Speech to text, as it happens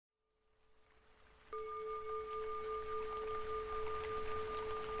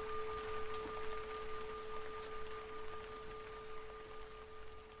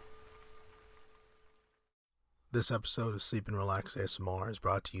This episode of Sleep and Relax ASMR is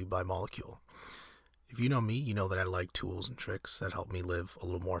brought to you by Molecule. If you know me, you know that I like tools and tricks that help me live a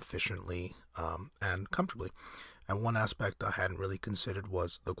little more efficiently and comfortably. And one aspect I hadn't really considered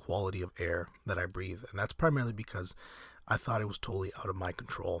was the quality of air that I breathe, and that's primarily because I thought it was totally out of my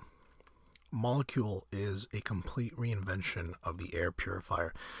control. Molecule is a complete reinvention of the air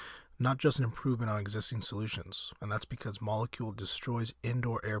purifier, not just an improvement on existing solutions, and that's because Molecule destroys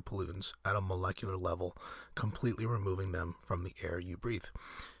indoor air pollutants at a molecular level, completely removing them from the air you breathe.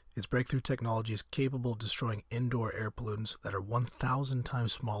 Its breakthrough technology is capable of destroying indoor air pollutants that are 1,000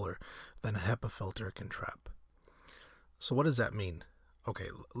 times smaller than a HEPA filter can trap. So what does that mean? Okay,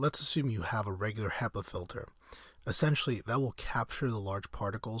 let's assume you have a regular HEPA filter. Essentially, that will capture the large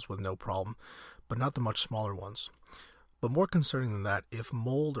particles with no problem, but not the much smaller ones. But more concerning than that, if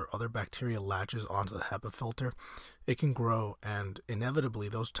mold or other bacteria latches onto the HEPA filter, it can grow, and inevitably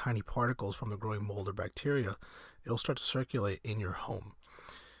those tiny particles from the growing mold or bacteria, it'll start to circulate in your home.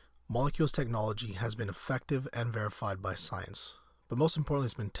 Molecule's technology has been effective and verified by science, but most importantly,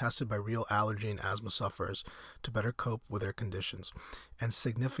 it's been tested by real allergy and asthma sufferers to better cope with their conditions and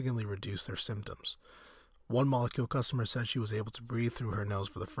significantly reduce their symptoms. One Molecule customer said she was able to breathe through her nose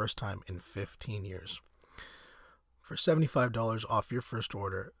for the first time in 15 years. For $75 off your first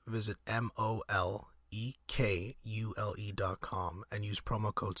order, visit molekulE.com and use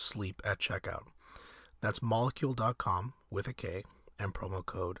promo code SLEEP at checkout. That's molecule.com with a K and promo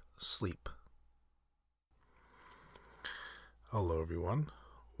code SLEEP. Hello everyone,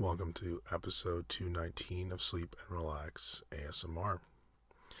 welcome to episode 219 of Sleep and Relax ASMR.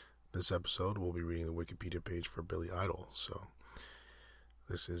 This episode we'll be reading the Wikipedia page for Billy Idol, so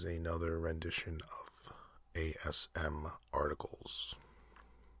this is another rendition of ASM articles.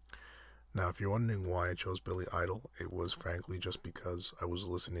 Now, if you're wondering why I chose Billy Idol, it was frankly just because I was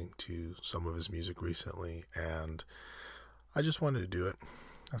listening to some of his music recently and I just wanted to do it.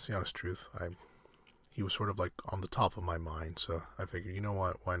 That's the honest truth. He was sort of like on the top of my mind, so I figured, you know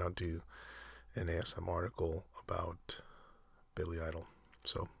what, why not do an ASM article about Billy Idol?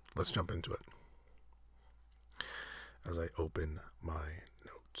 So let's jump into it as I open my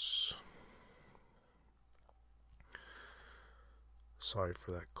notes. Sorry for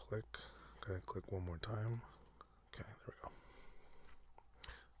that click. I'm going to click one more time. Okay, there we go.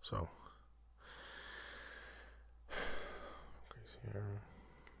 So, here.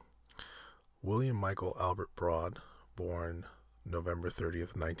 William Michael Albert Broad, born November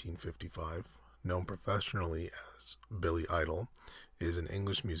 30th, 1955, known professionally as Billy Idol, is an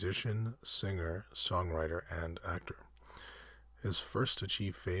English musician, singer, songwriter, and actor. He first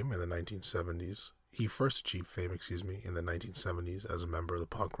achieved fame in the 1970s as a member of the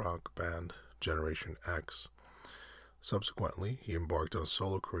punk rock band Generation X. Subsequently, he embarked on a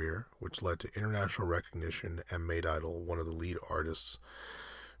solo career, which led to international recognition and made Idol one of the lead artists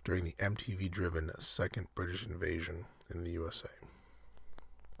during the MTV-driven Second British Invasion in the USA.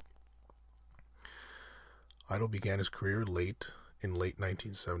 Idol began his career late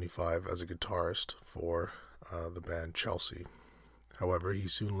 1975 as a guitarist for the band Chelsea. However, he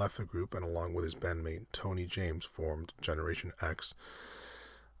soon left the group and along with his bandmate Tony James formed Generation X,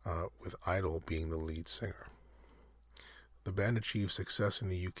 with Idol being the lead singer. The band achieved success in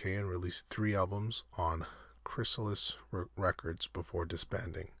the UK and released 3 albums on Chrysalis Records before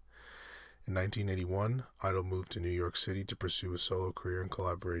disbanding. In 1981, Idol moved to New York City to pursue a solo career in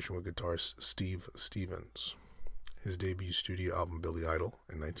collaboration with guitarist Steve Stevens. His debut studio album, Billy Idol,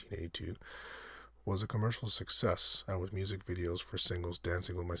 in 1982, was a commercial success, and with music videos for singles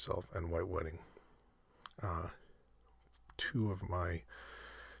Dancing With Myself and White Wedding. 2 of my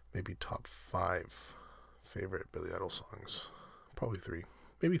maybe top 5 favorite Billy Idol songs. Probably 3.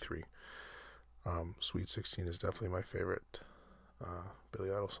 Maybe 3. Sweet 16 is definitely my favorite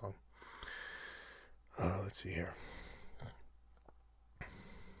Billy Idol song. Let's see here.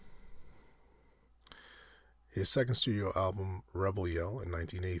 His second studio album, Rebel Yell, in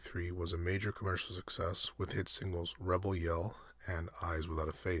 1983, was a major commercial success with hit singles Rebel Yell and Eyes Without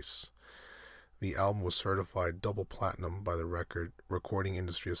a Face. The album was certified double platinum by the Recording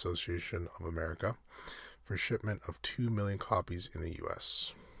Industry Association of America for shipment of 2 million copies in the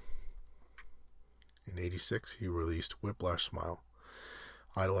U.S. In 1986, he released Whiplash Smile.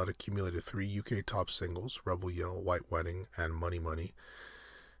 Idol had accumulated 3 UK top singles, Rebel Yell, White Wedding, and Money Money.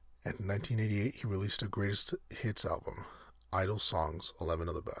 And in 1988, he released a greatest hits album, Idol Songs, 11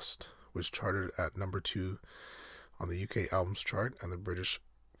 of the Best, which charted at number 2 on the UK Albums Chart, and the British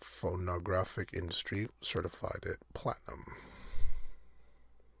Phonographic Industry certified it platinum.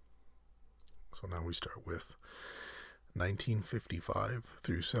 So now we start with 1955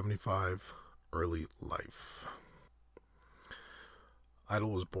 through 75, early life.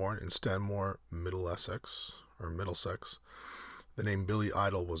 Idol was born in Stanmore, Middlesex. The name Billy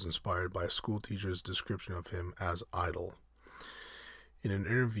Idol was inspired by a schoolteacher's description of him as idle. In an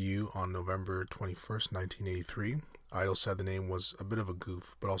interview on November 21st, 1983, Idol said the name was a bit of a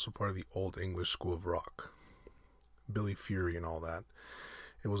goof, but also part of the Old English school of rock. Billy Fury and all that.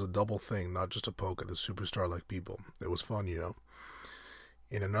 It was a double thing, not just a poke at the superstar-like people. It was fun, you know.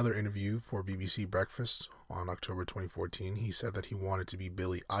 In another interview for BBC Breakfast on October 2014, he said that he wanted to be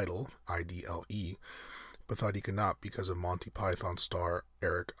Billy Idol, I-D-L-E, but thought he could not because of Monty Python star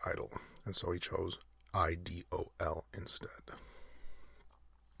Eric Idle, and so he chose I-D-O-L instead.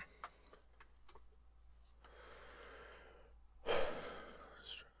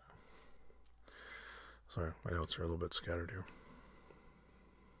 Sorry, my notes are a little bit scattered here.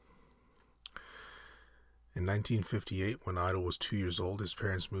 In 1958, when Idol was 2 years old, his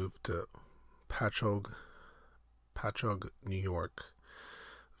parents moved to Patchogue, New York.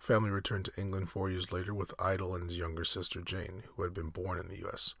 The family returned to England 4 years later with Idol and his younger sister Jane, who had been born in the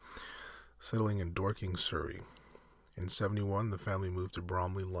U.S., settling in Dorking, Surrey. In 1971, the family moved to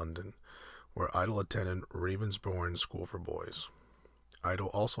Bromley, London, where Idol attended Ravensbourne School for Boys. Idol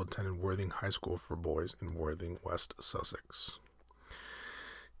also attended Worthing High School for Boys in Worthing, West Sussex.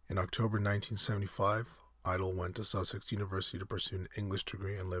 In October 1975, Idol went to Sussex University to pursue an English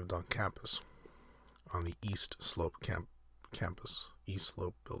degree and lived on campus, on the East Slope campus, East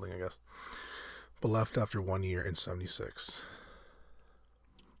Slope building, I guess, but left after 1 year in 1976.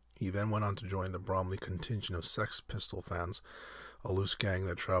 He then went on to join the Bromley contingent of Sex Pistol fans, a loose gang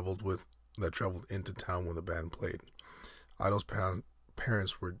that traveled into town when the band played. Idol's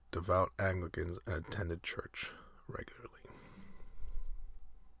parents were devout Anglicans and attended church regularly.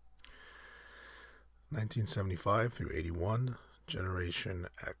 1975 through 81, Generation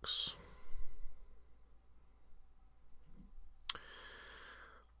X.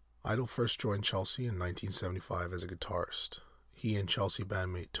 Idol first joined Chelsea in 1975 as a guitarist. He and Chelsea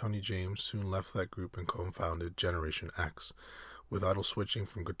bandmate Tony James soon left that group and co-founded Generation X, with Idol switching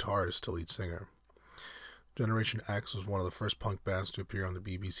from guitarist to lead singer. Generation X was one of the first punk bands to appear on the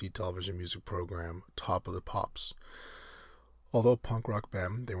BBC television music program Top of the Pops. Although a punk rock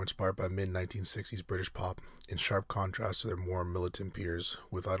band, they were inspired by mid-1960s British pop, in sharp contrast to their more militant peers,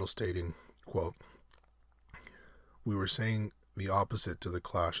 with Idol stating, quote, "We were saying the opposite to the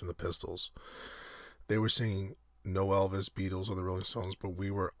Clash and the Pistols. They were singing no Elvis, Beatles, or the Rolling Stones, but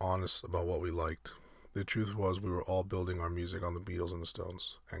we were honest about what we liked. The truth was we were all building our music on the Beatles and the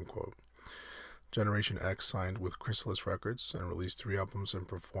Stones," end quote. Generation X signed with Chrysalis Records and released 3 albums and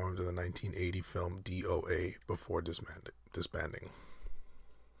performed in the 1980 film DOA before disbanding.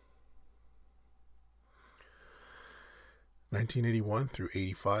 1981 through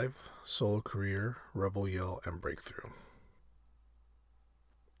 85, solo career, Rebel Yell, and Breakthrough.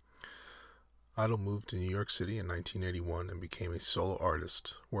 Idol moved to New York City in 1981 and became a solo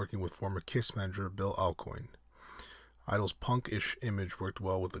artist, working with former Kiss manager Bill Alcoin. Idol's punk-ish image worked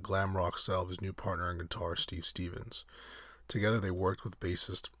well with the glam rock style of his new partner and guitarist Steve Stevens. Together they worked with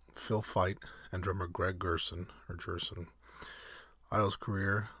bassist Phil Feit and drummer Greg Gerson. Idol's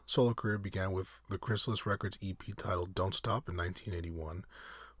solo career began with the Chrysalis Records EP titled Don't Stop in 1981,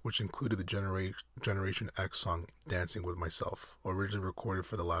 which included the Generation X song Dancing With Myself, originally recorded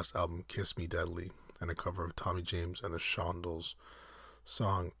for the last album Kiss Me Deadly, and a cover of Tommy James and the Shondells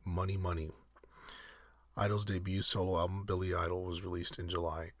song Money Money. Idol's debut solo album, Billy Idol, was released in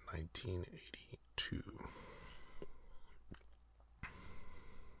July 1982.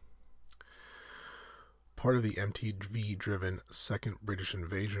 Part of the MTV-driven second British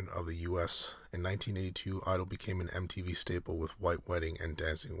invasion of the U.S., in 1982, Idol became an MTV staple with White Wedding and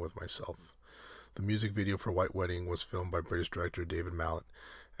Dancing With Myself. The music video for White Wedding was filmed by British director David Mallet,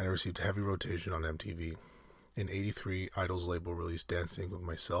 and it received heavy rotation on MTV. In 1983, Idol's label released Dancing With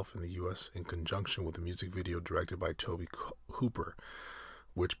Myself in the U.S. in conjunction with a music video directed by Toby Hooper,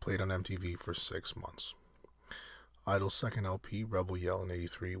 which played on MTV for 6 months. Idol's second LP, Rebel Yell, in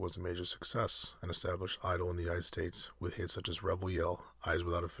 1983, was a major success and established Idol in the United States with hits such as Rebel Yell, Eyes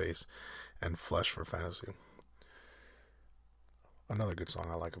Without a Face, and Flesh for Fantasy. Another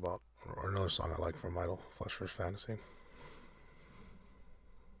song I like from Idol, Flesh for Fantasy.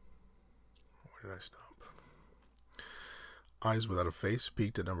 Where did I stop? Eyes Without a Face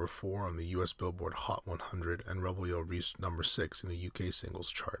peaked at number 4 on the US Billboard Hot 100, and Rebel Yell reached number 6 in the UK singles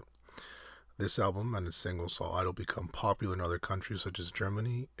chart. This album and its singles saw Idol become popular in other countries such as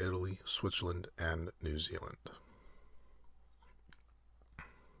Germany, Italy, Switzerland, and New Zealand.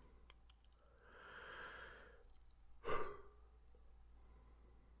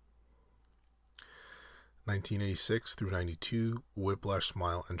 1986 through 92, Whiplash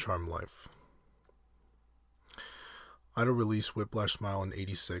Smile and Charmed Life. Idol released Whiplash Smile in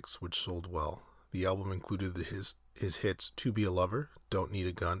 86, which sold well. The album included his hits To Be a Lover, Don't Need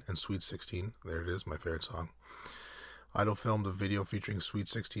a Gun, and Sweet 16. There it is, my favorite song. Idol filmed a video featuring Sweet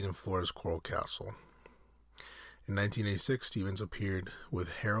 16 in Florida's Coral Castle. In 1986, Stevens appeared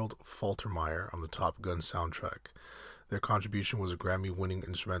with Harold Faltermeyer on the Top Gun soundtrack. Their contribution was a Grammy-winning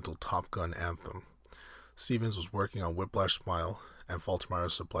instrumental Top Gun anthem. Stevens was working on Whiplash Smile, and Faltermeyer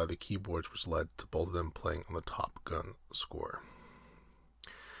supplied the keyboards, which led to both of them playing on the Top Gun score.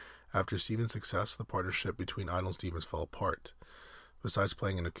 After Stevens' success, the partnership between Idol and Stevens fell apart. Besides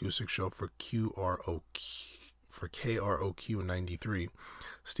playing an acoustic show for KROQ in 93,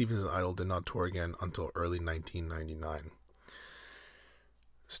 Stevens and Idol did not tour again until early 1999.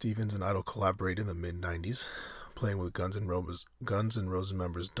 Stevens and Idol collaborated in the mid-90s, playing with Guns N' Roses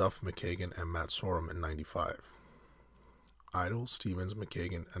members Duff McKagan and Matt Sorum in 95. Idol, Stevens,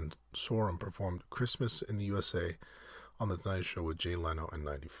 McKagan, and Sorum performed Christmas in the USA on The Tonight Show with Jay Leno in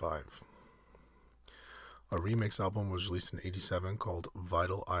 95. A remix album was released in 87 called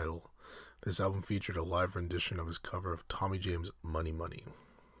Vital Idol. This album featured a live rendition of his cover of Tommy James' Money Money.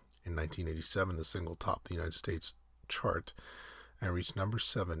 In 1987, the single topped the United States chart and reached number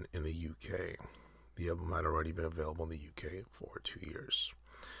 7 in the UK. The album had already been available in the UK for 2 years.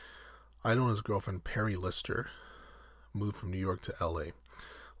 Idol and his girlfriend Perry Lister moved from New York to LA.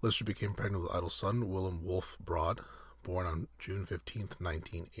 Lister became pregnant with Idol's son, Willem Wolf Broad, born on June 15,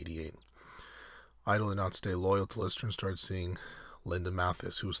 1988. Idol did not stay loyal to Lister and started seeing Linda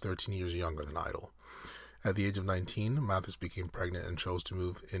Mathis, who was 13 years younger than Idol. At the age of 19, Mathis became pregnant and chose to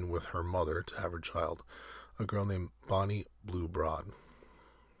move in with her mother to have her child, a girl named Bonnie Blue Broad,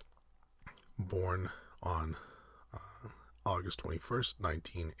 born on August 21st,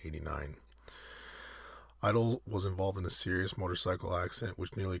 1989. Idol was involved in a serious motorcycle accident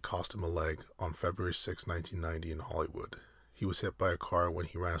which nearly cost him a leg on February 6, 1990 in Hollywood. He was hit by a car when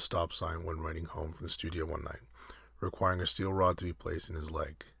he ran a stop sign when riding home from the studio one night, requiring a steel rod to be placed in his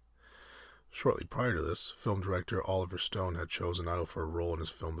leg. Shortly prior to this, film director Oliver Stone had chosen Idol for a role in his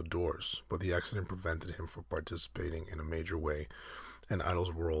film The Doors, but the accident prevented him from participating in a major way, and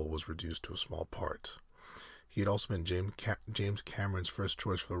Idol's role was reduced to a small part. He had also been James Cameron's first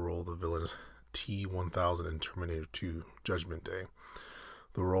choice for the role of the villain T-1000 in Terminator 2 Judgment Day.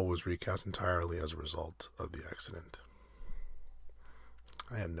 The role was recast entirely as a result of the accident.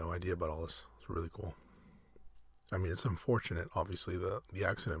 I had no idea about all this. It's really cool. I mean, it's unfortunate, obviously, the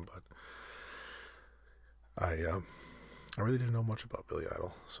accident, but I really didn't know much about Billy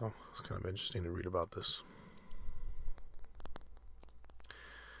Idol, so it's kind of interesting to read about this.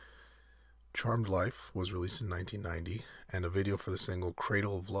 Charmed Life was released in 1990, and a video for the single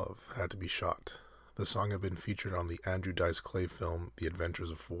Cradle of Love had to be shot. The song had been featured on the Andrew Dice Clay film The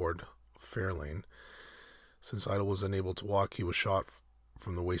Adventures of Ford Fairlane. Since Idol was unable to walk, he was shot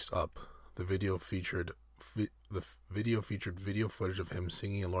from the waist up. The video featured video footage of him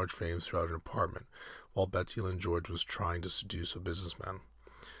singing in large frames throughout an apartment, while Betsy Lynn George was trying to seduce a businessman.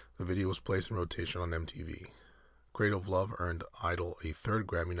 The video was placed in rotation on MTV. Cradle of Love earned Idol a third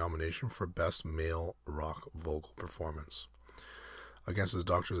Grammy nomination for Best Male Rock Vocal Performance. Against his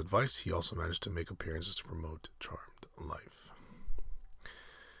doctor's advice, he also managed to make appearances to promote Charmed Life.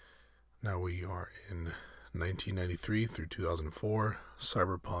 Now we are in 1993 through 2004,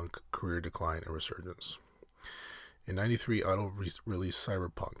 Cyberpunk, Career Decline and Resurgence. In 93, Idol released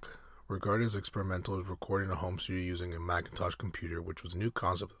Cyberpunk. Regarded as experimental, it was recorded in a home studio using a Macintosh computer, which was a new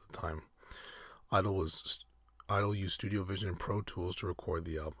concept at the time. Idol used Studio Vision and Pro Tools to record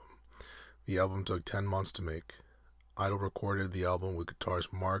the album. The album took 10 months to make. Idol recorded the album with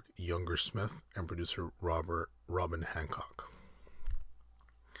guitarist Mark Younger Smith and producer Robin Hancock.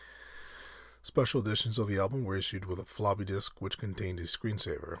 Special editions of the album were issued with a floppy disk which contained a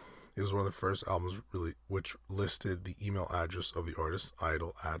screensaver. It was one of the first albums which listed the email address of the artist,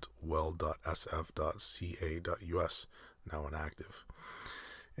 idol at well.sf.ca.us, now inactive,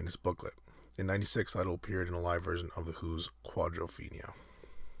 in its booklet. In 96, Idol appeared in a live version of The Who's Quadrophenia.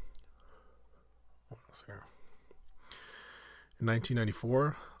 In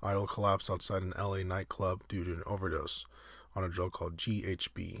 1994, Idol collapsed outside an LA nightclub due to an overdose on a drug called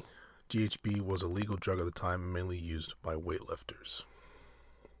GHB. GHB was a legal drug at the time and mainly used by weightlifters.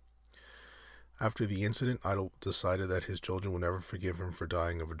 After the incident, Idol decided that his children would never forgive him for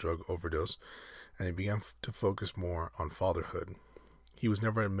dying of a drug overdose, and he began to focus more on fatherhood. He has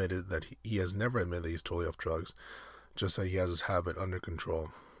never admitted that he's totally off drugs, just that he has his habit under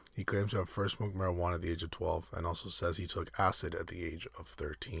control. He claims to have first smoked marijuana at the age of 12 and also says he took acid at the age of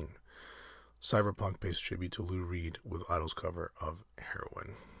 13. cyberpunk-based tribute to Lou Reed with Idol's cover of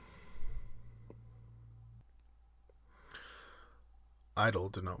Heroin. Idol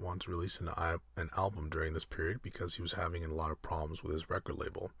did not want to release an album during this period because he was having a lot of problems with his record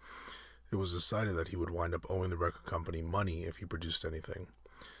label. It was decided that he would wind up owing the record company money if he produced anything.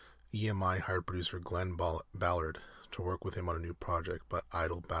 EMI hired producer Glenn Ballard to work with him on a new project, but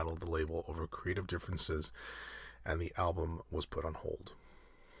Idol battled the label over creative differences and the album was put on hold.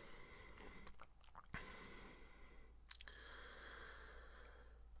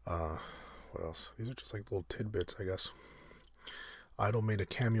 What else? These are just like little tidbits, I guess. Idol made a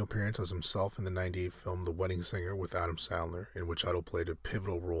cameo appearance as himself in the 1998 film The Wedding Singer with Adam Sandler, in which Idol played a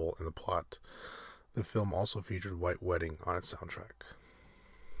pivotal role in the plot. The film also featured White Wedding on its soundtrack.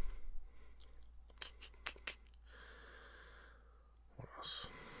 What else?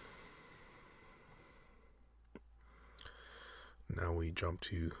 Now we jump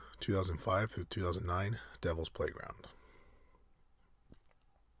to 2005 through 2009, Devil's Playground.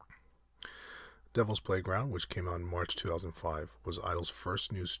 Devil's Playground, which came out in March 2005, was Idol's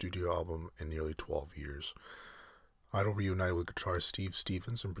first new studio album in nearly 12 years. Idol reunited with guitarist Steve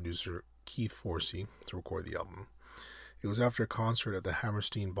Stevens and producer Keith Forsey to record the album. It was after a concert at the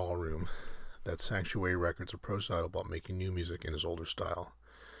Hammerstein Ballroom that Sanctuary Records approached Idol about making new music in his older style.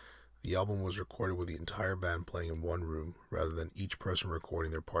 The album was recorded with the entire band playing in one room, rather than each person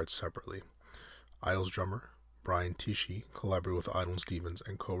recording their parts separately. Idol's drummer, Brian Tichy, collaborated with Idol and Stevens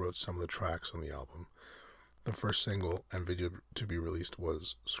and co-wrote some of the tracks on the album. The first single and video to be released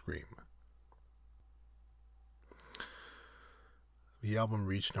was Scream. The album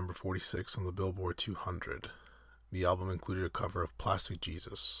reached number 46 on the Billboard 200. The album included a cover of Plastic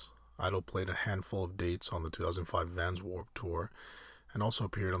Jesus. Idol played a handful of dates on the 2005 Vans Warped Tour and also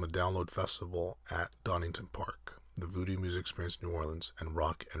appeared on the Download Festival at Donington Park, the Voodoo Music Experience New Orleans, and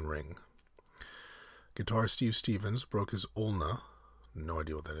Rock and Ring. Guitarist Steve Stevens broke his ulna, no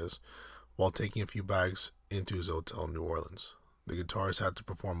idea what that is, while taking a few bags into his hotel in New Orleans. The guitarist had to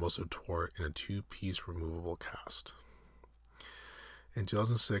perform most of the tour in a two-piece removable cast. In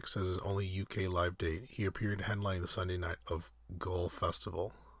 2006, as his only UK live date, he appeared headlining the Sunday night of Gull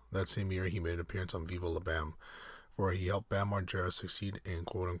Festival. That same year, he made an appearance on Viva La Bam, where he helped Bam Margera succeed in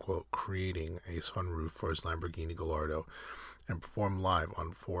quote-unquote creating a sunroof for his Lamborghini Gallardo and performed live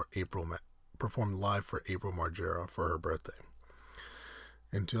for April Margera for her birthday.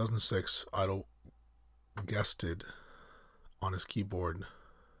 In 2006, Idol guested on his keyboardist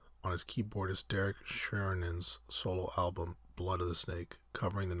Derek Sheronin's solo album Blood of the Snake,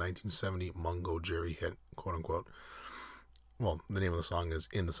 covering the 1970 Mungo Jerry hit, quote unquote. Well, the name of the song is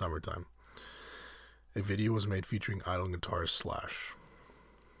In the Summertime. A video was made featuring Idol guitarist Slash.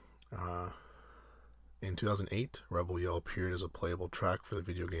 In 2008, Rebel Yell appeared as a playable track for the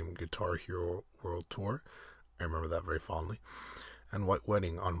video game Guitar Hero World Tour. I remember that very fondly. And White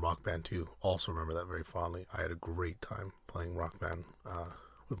Wedding on Rock Band 2. Also remember that very fondly. I had a great time playing Rock Band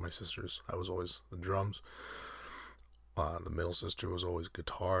with my sisters. I was always the drums. The middle sister was always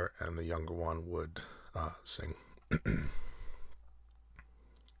guitar, and the younger one would sing.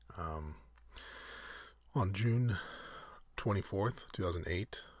 On June 24th,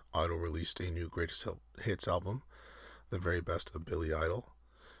 2008, Idol released a new Greatest Hits album, The Very Best of Billy Idol,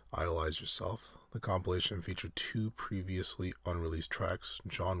 Idolize Yourself. The compilation featured two previously unreleased tracks,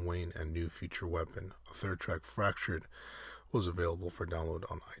 John Wayne and New Future Weapon. A third track, Fractured, was available for download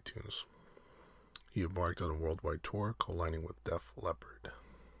on iTunes. He embarked on a worldwide tour, co-lining with Def Leppard.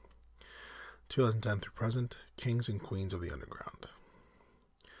 2010 through present, Kings and Queens of the Underground.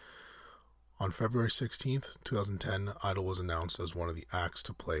 On February 16th, 2010, Idol was announced as one of the acts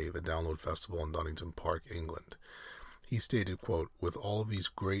to play the Download Festival in Donington Park, England. He stated, quote, "With all of these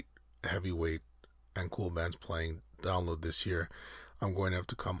great heavyweight and cool bands playing Download this year, I'm going to have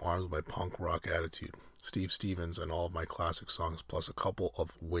to come armed with my punk rock attitude, Steve Stevens, and all of my classic songs, plus a couple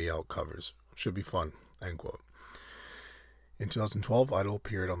of way out covers. Should be fun," end quote. In 2012, Idol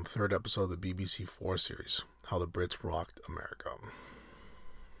appeared on the third episode of the BBC 4 series, How the Brits Rocked America.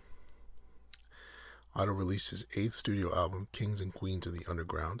 Idol released his 8th studio album, Kings and Queens of the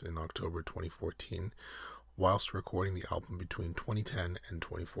Underground, in October 2014. Whilst recording the album between 2010 and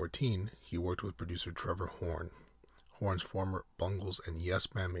 2014, he worked with producer Trevor Horn, Horn's former Bungles and Yes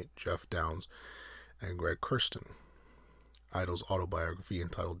bandmate Jeff Downes, and Greg Kurstin. Idol's autobiography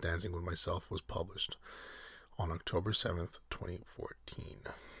entitled Dancing With Myself was published on October 7th, 2014.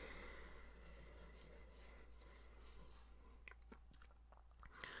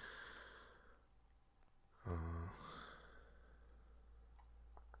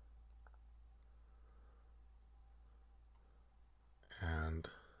 And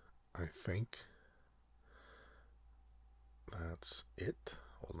I think that's it.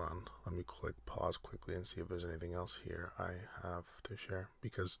 Hold on. Let me click pause quickly and see if there's anything else here I have to share.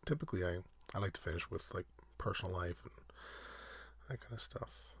 Because typically I like to finish with like personal life and that kind of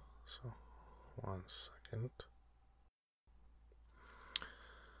stuff. So, 1 second.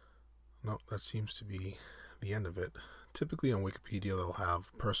 No, that seems to be the end of it. Typically on Wikipedia they'll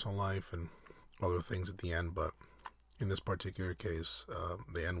have personal life and other things at the end, but in this particular case,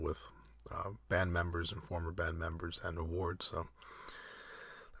 they end with band members and former band members and awards. So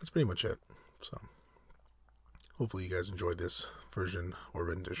that's pretty much it. So hopefully you guys enjoyed this version or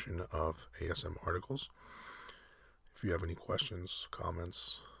rendition of ASM articles. If you have any questions,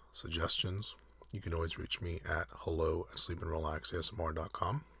 comments, suggestions, you can always reach me at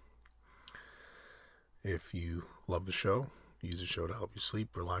hello@sleepandrelaxasmr.com. If you love the show, use the show to help you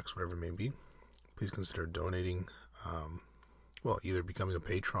sleep, relax, whatever it may be, please consider donating. Either becoming a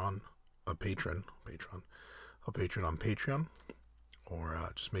patron on Patreon,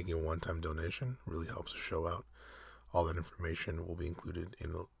 or just making a one-time donation. Really helps the show out. All that information will be included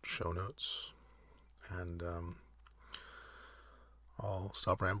in the show notes. And I'll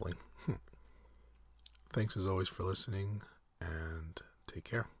stop rambling. Thanks as always for listening, and take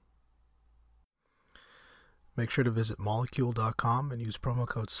care. Make sure to visit Molekule.com and use promo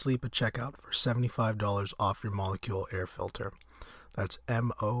code SLEEP at checkout for $75 off your Molekule air filter. That's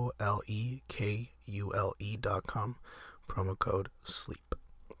MOLEKULE.com, promo code SLEEP.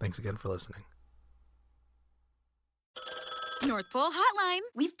 Thanks again for listening. North Pole Hotline.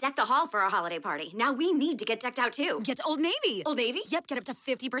 We've decked the halls for our holiday party. Now we need to get decked out too. Get to Old Navy. Old Navy? Yep, get up to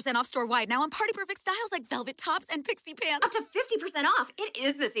 50% off store-wide now on party-perfect styles like velvet tops and pixie pants. Up to 50% off. It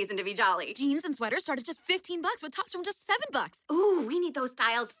is the season to be jolly. Jeans and sweaters start at just $15 with tops from just $7. Ooh, we need those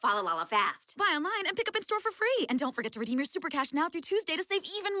styles fa-la-la-la fast. Buy online and pick up in store for free. And don't forget to redeem your super cash now through Tuesday to save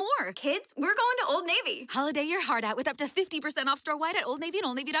even more. Kids, we're going to Old Navy. Holiday your heart out with up to 50% off store-wide at Old Navy and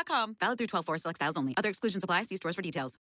OldNavy.com. Valid through 12/4 select styles only. Other exclusions apply. See stores for details.